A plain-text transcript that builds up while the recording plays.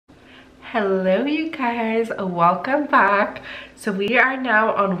Hello you guys, welcome back. So we are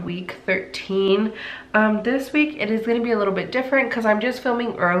now on week 13. This week it is going to be a little bit different because I'm just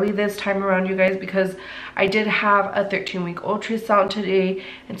filming early this time around, you guys, because I did have a 13-week ultrasound today,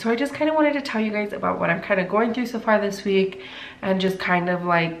 and so I just kind of wanted to tell you guys about what I'm kind of going through so far this week and just kind of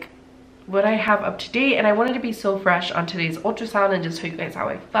like what I have up to date. And I wanted to be so fresh on today's ultrasound and just show you guys how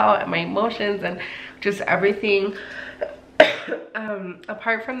I felt and my emotions and just everything.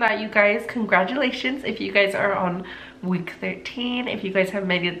 Apart from that, you guys, congratulations if you guys are on week 13. If you guys have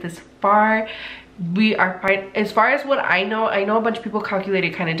made it this far, we are fine. As far as what I know a bunch of people calculate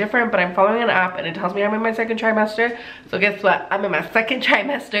it kind of different, but I'm following an app and it tells me I'm in my second trimester. So guess what? I'm in my second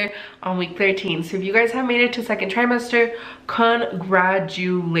trimester on week 13. So if you guys have made it to second trimester,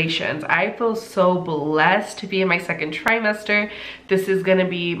 congratulations. I feel so blessed to be in my second trimester. This is gonna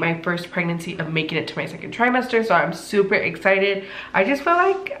be my first pregnancy of making it to my second trimester, so I'm super excited. I just feel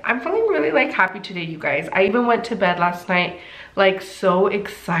like I'm feeling really like happy today, you guys. I even went to bed last night like so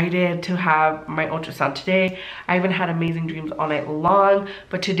excited to have my ultrasound today. I even had amazing dreams all night long.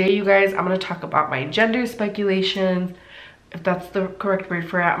 But today, you guys, I'm going to talk about my gender speculations, if that's the correct word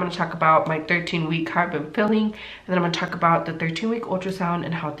for it. I'm going to talk about my 13-week, how I've been feeling, and then I'm going to talk about the 13-week ultrasound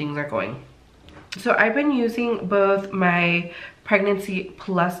and how things are going. So I've been using both my Pregnancy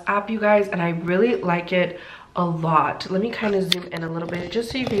Plus app, you guys, and I really like it a lot. Let me kind of zoom in a little bit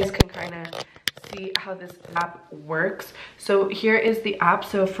just so you guys can kind of see how this app works. So here is the app.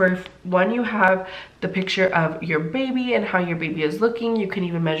 So for one, you have the picture of your baby and how your baby is looking. You can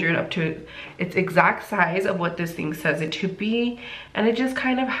even measure it up to its exact size of what this thing says it to be, and it just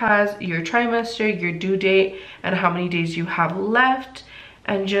kind of has your trimester, your due date, and how many days you have left,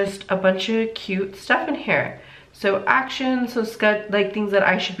 and just a bunch of cute stuff in here. So actions, so like things that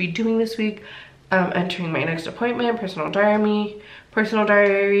I should be doing this week, entering my next appointment, personal diary,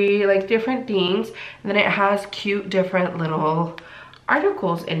 like different things. And then it has cute different little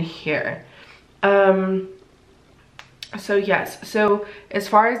articles in here. So yes, so as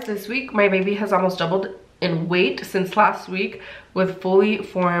far as this week, my baby has almost doubled in weight since last week with fully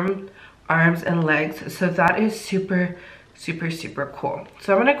formed arms and legs. So that is super cool.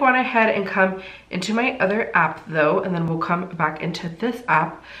 So I'm gonna go on ahead and come into my other app though, and then we'll come back into this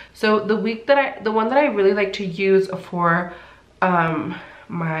app. So the one that I really like to use for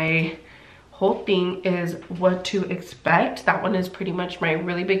my whole thing is What to Expect. That one is pretty much my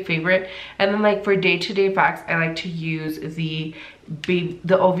really big favorite. And then like for day-to-day facts, I like to use the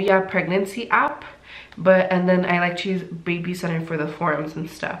Ovia pregnancy app, and then I like to use Baby Center for the forums and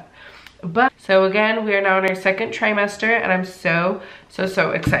stuff. But so again, we are now in our second trimester, and I'm so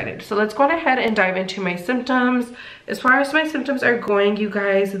excited. So let's go on ahead and dive into my symptoms. As far as my symptoms are going, you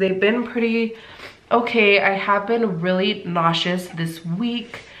guys, they've been pretty okay. I have been really nauseous this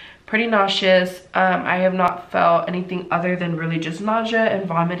week, pretty nauseous. I have not felt anything other than really just nausea and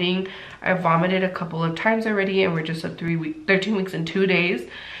vomiting. I vomited a couple of times already, and we're just at 13 weeks and 2 days.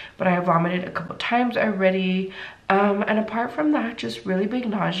 But I have vomited a couple times already. And apart from that, just really big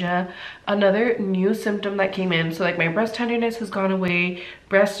nausea. Another new symptom that came in, so like my breast tenderness has gone away.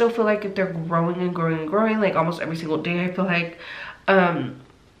 Breasts still feel like they're growing and growing and growing, like almost every single day I feel like.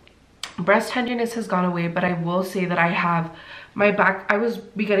 Breast tenderness has gone away, but I will say that I have my back, I was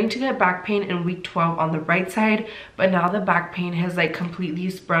beginning to get back pain in week 12 on the right side, but now the back pain has like completely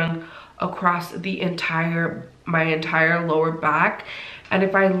sprung across my entire lower back. And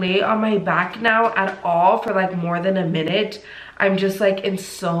if I lay on my back now at all for like more than a minute, I'm just like in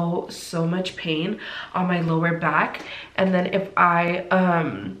so much pain on my lower back. And then if I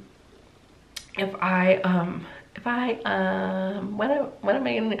what am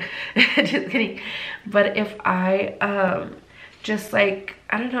I gonna just kidding. But if I just like,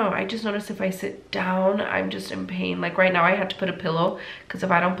 I don't know, I just noticed if I sit down, I'm just in pain. Like right now I had to put a pillow, because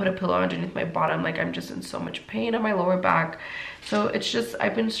if I don't put a pillow underneath my bottom, like I'm just in so much pain on my lower back. So it's just,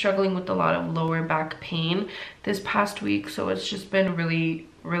 I've been struggling with a lot of lower back pain this past week. So it's just been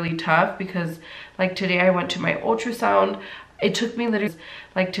really tough, because like today I went to my ultrasound. It took me literally,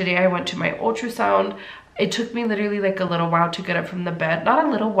 like today I went to my ultrasound. It took me literally like a little while to get up from the bed. Not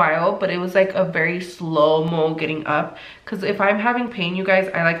a little while, but it was like a very slow-mo getting up. Because if I'm having pain, you guys,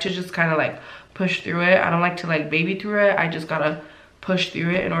 I like to just kind of like push through it. I don't like to like baby through it. I just gotta push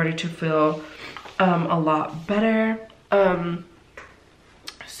through it in order to feel a lot better.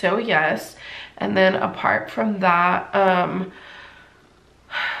 So yes. And then apart from that,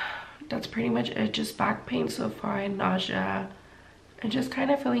 that's pretty much it. Just back pain so far and nausea. And just kind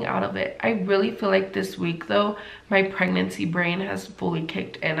of feeling out of it. I really feel like this week though, my pregnancy brain has fully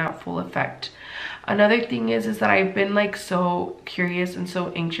kicked in at full effect. Another thing is that I've been like so curious and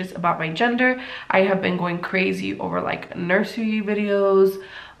so anxious about my gender. I have been going crazy over like nursery videos,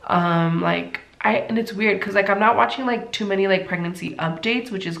 and it's weird because like I'm not watching like too many like pregnancy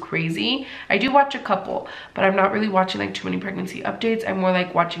updates, which is crazy. I do watch a couple, but I'm not really watching like too many pregnancy updates. I'm more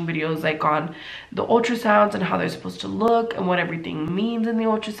like watching videos like on the ultrasounds and how they're supposed to look and what everything means in the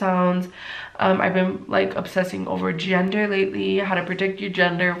ultrasounds. I've been like obsessing over gender lately, how to predict your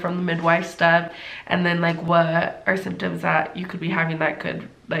gender from the midwife stuff, and then like what are symptoms that you could be having that could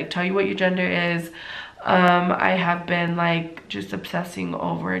like tell you what your gender is. I have been like just obsessing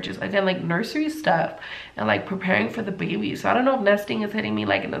over just again like nursery stuff and like preparing for the baby. So I don't know if nesting is hitting me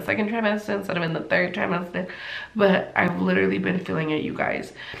like in the second trimester instead of in the third trimester, but I've literally been feeling it, you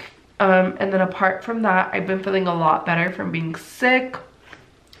guys. And then apart from that, I've been feeling a lot better from being sick.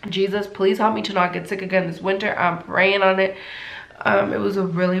 Jesus, please help me to not get sick again this winter. I'm praying on it. It was a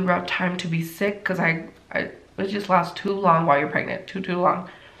really rough time to be sick because it just lasts too long while you're pregnant, too long.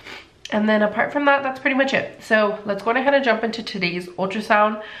 And then apart from that, that's pretty much it. So let's go ahead and jump into today's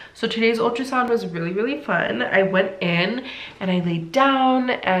ultrasound. So today's ultrasound was really, really fun. I went in and I laid down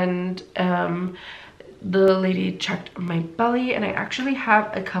and the lady checked my belly, and I actually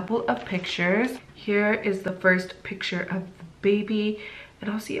have a couple of pictures. Here is the first picture of the baby, and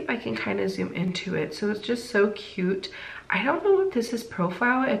I'll see if I can kind of zoom into it. So it's just so cute. I don't know if this is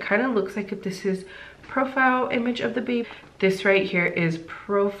profile. It kind of looks like if this is profile image of the baby. This right here is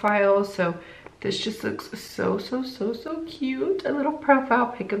profile. So this just looks so cute. A little profile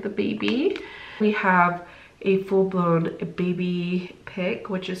pic of the baby. We have a full-blown baby pic,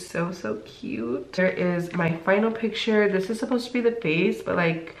 which is so cute. There is my final picture. This is supposed to be the face, but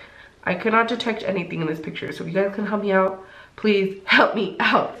like I could not detect anything in this picture. So if you guys can help me out, please help me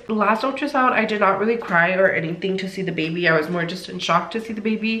out. Last ultrasound, I did not really cry or anything to see the baby. I was more just in shock to see the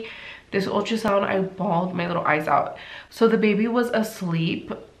baby. This ultrasound, I bawled my little eyes out. So the baby was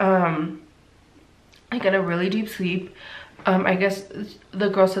asleep, like in a really deep sleep. I guess the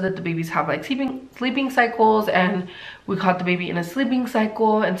girl said that the babies have like sleeping cycles, and we caught the baby in a sleeping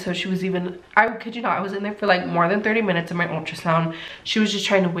cycle. And so she was even, I kid you not, I was in there for like more than 30 minutes in my ultrasound. She was just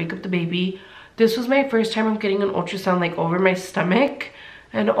trying to wake up the baby. This was my first time I'm getting an ultrasound like over my stomach,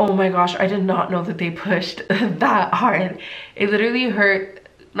 and oh my gosh, I did not know that they pushed that hard. It literally hurt.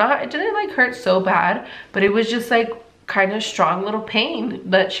 It didn't like hurt so bad, but it was just like kind of strong little pain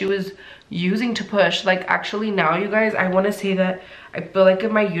that she was using to push. Like actually now, you guys, I want to say that I feel like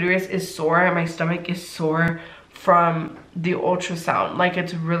if my uterus is sore and my stomach is sore from the ultrasound, like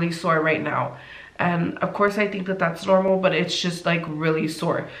it's really sore right now. And of course I think that that's normal, but it's just like really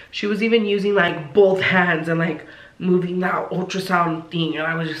sore. She was even using like both hands and like moving that ultrasound thing, and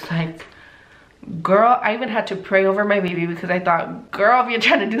I was just like, girl, I even had to pray over my baby because I thought, girl, if you're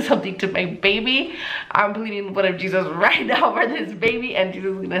trying to do something to my baby, I'm pleading the blood of Jesus right now for this baby, and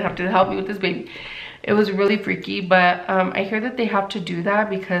Jesus is gonna have to help me with this baby. It was really freaky, but I hear that they have to do that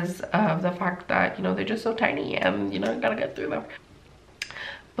because of the fact that, you know, they're just so tiny and, you know, gotta get through them.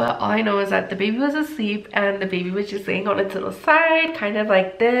 But all I know is that the baby was asleep and the baby was just laying on its little side, kind of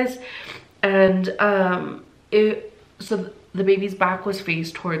like this. And so the baby's back was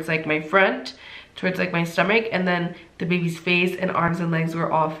faced towards like my front, towards like my stomach, and then the baby's face and arms and legs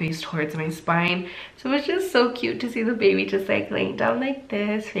were all faced towards my spine. So it was just so cute to see the baby just like laying down like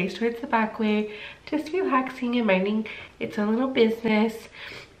this, face towards the back way, just relaxing and minding its own little business.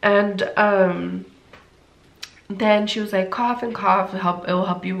 And then she was like, cough and cough, it will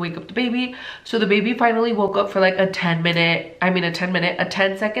help you wake up the baby. So the baby finally woke up for like a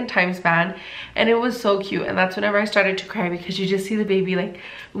 10-second time span, and it was so cute. And that's whenever I started to cry, because you just see the baby like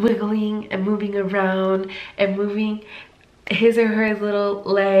wiggling and moving around and moving his or her little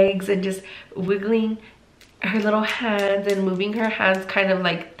legs and just wiggling her little hands and moving her hands kind of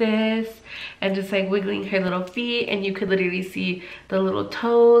like this and just like wiggling her little feet, and you could literally see the little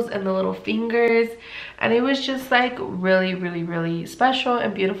toes and the little fingers. And it was just like really special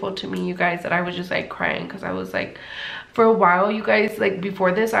and beautiful to me, you guys, that I was just like crying, because I was like, for a while, you guys, like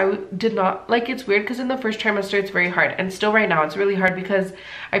before this, I did not like, it's weird because in the first trimester it's very hard, and still right now it's really hard, because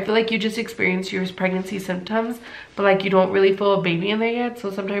I feel like you just experience your pregnancy symptoms, but like you don't really feel a baby in there yet.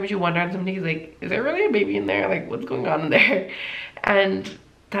 So sometimes you wonder, and somebody's like, is there really a baby in there? Like, what's going on in there? And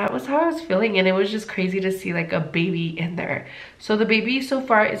that was how I was feeling, and it was just crazy to see like a baby in there. So the baby so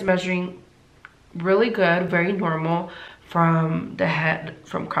far is measuring really good, very normal from the head,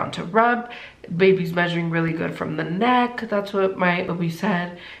 from crown to rub. Baby's measuring really good from the neck. That's what my OB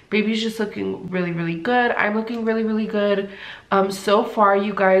said. Baby's just looking really, really good. I'm looking really, really good. So far,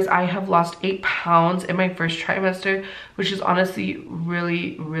 you guys, I have lost 8 pounds in my first trimester, which is honestly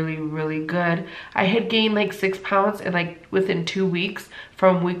really, really, really good. I had gained like 6 pounds in like within 2 weeks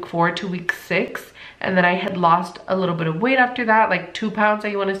from week 4 to week 6. And then I had lost a little bit of weight after that, like 2 pounds,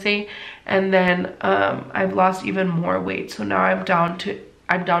 I want to say. And then I've lost even more weight. So now I'm down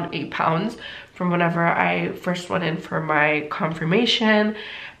 8 pounds from whenever I first went in for my confirmation.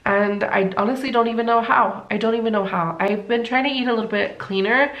 And I honestly don't even know how. I don't even know how. I've been trying to eat a little bit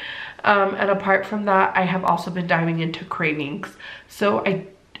cleaner. And apart from that, I have also been diving into cravings. So I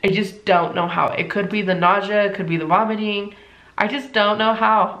just don't know how. It could be the nausea, it could be the vomiting. I just don't know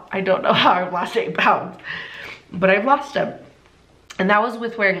how. I don't know how I've lost 8 pounds. But I've lost them. And that was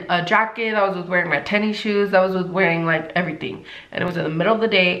with wearing a jacket, that was with wearing my tennis shoes, that was with wearing like everything. And it was in the middle of the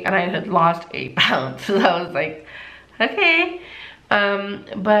day and I had lost 8 pounds. So I was like, okay.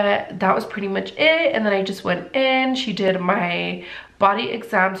 But that was pretty much it. And then I just went in, she did my body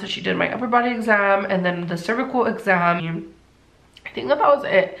exam. So she did my upper body exam and then the cervical exam. I think that was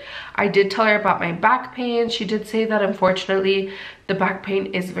it. I did tell her about my back pain. She did say that unfortunately the back pain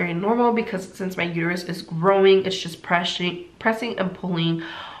is very normal because since my uterus is growing, it's just pressing and pulling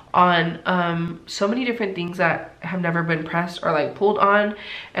on so many different things that have never been pressed or like pulled on.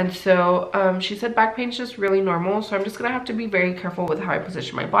 And so she said back pain is just really normal. So I'm just gonna have to be very careful with how I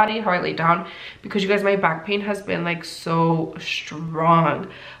position my body, how I lay down, because you guys, my back pain has been like so strong,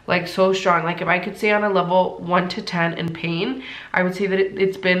 like so strong. Like if I could say on a level 1 to 10 in pain, I would say that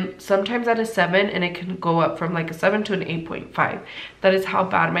it's been sometimes at a 7 and it can go up from like a 7 to an 8.5. That is how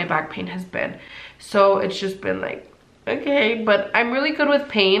bad my back pain has been. So it's just been like, okay, but I'm really good with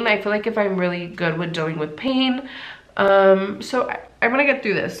pain. I feel like if I'm really good with dealing with pain, so I'm gonna get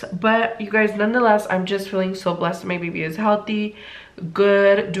through this. But you guys, nonetheless, I'm just feeling so blessed. My baby is healthy,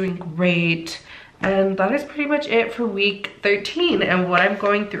 good, doing great. And that is pretty much it for week 13 and what I'm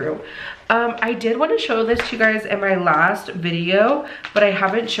going through. I did want to show this to you guys in my last video, but I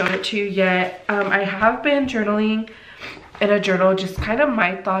haven't shown it to you yet. I have been journaling in a journal, just kind of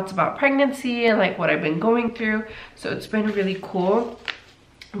my thoughts about pregnancy and like what I've been going through. So it's been really cool.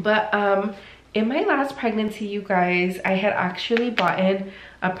 But in my last pregnancy, you guys, I had actually bought in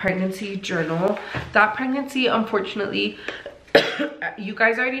a pregnancy journal. That pregnancy, unfortunately, you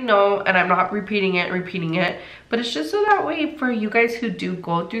guys already know, and I'm not repeating it, but it's just so that way for you guys who do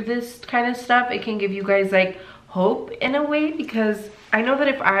go through this kind of stuff, it can give you guys like hope in a way, because I know that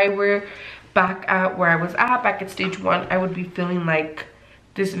if I were back at where I was at, back at stage 1, I would be feeling like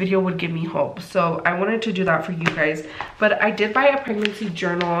this video would give me hope. So I wanted to do that for you guys. But I did buy a pregnancy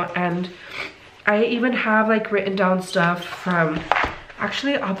journal, and I even have like written down stuff from,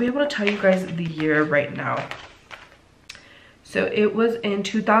 actually I'll be able to tell you guys the year right now. So it was in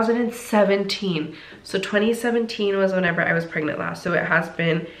 2017. So 2017 was whenever I was pregnant last. So it has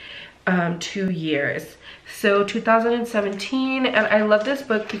been 2 years. So 2017, and I love this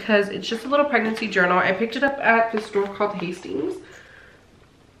book because it's just a little pregnancy journal. I picked it up at this store called Hastings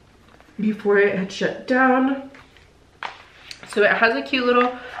before it had shut down. So it has a cute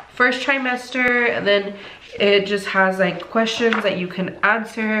little first trimester, and then it just has like questions that you can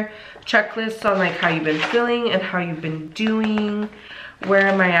answer, checklists on like how you've been feeling and how you've been doing. Where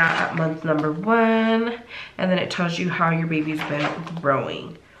am I at month number 1? And then it tells you how your baby's been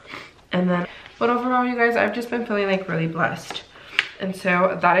growing. And then, but overall, you guys, I've just been feeling like really blessed. And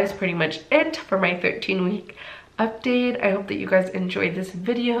so that is pretty much it for my 13-week update. I hope that you guys enjoyed this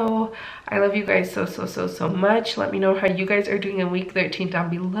video. I love you guys so much. Let me know how you guys are doing in week 13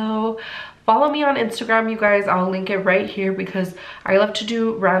 down below. Follow me on Instagram, you guys. I'll link it right here because I love to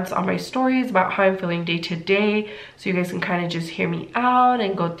do rants on my stories about how I'm feeling day to day, so you guys can kind of just hear me out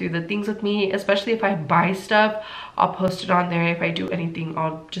and go through the things with me. Especially if I buy stuff, I'll post it on there. If I do anything,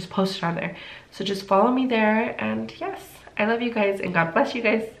 I'll just post it on there. So just follow me there, and yes, I love you guys and God bless you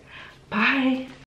guys. Bye.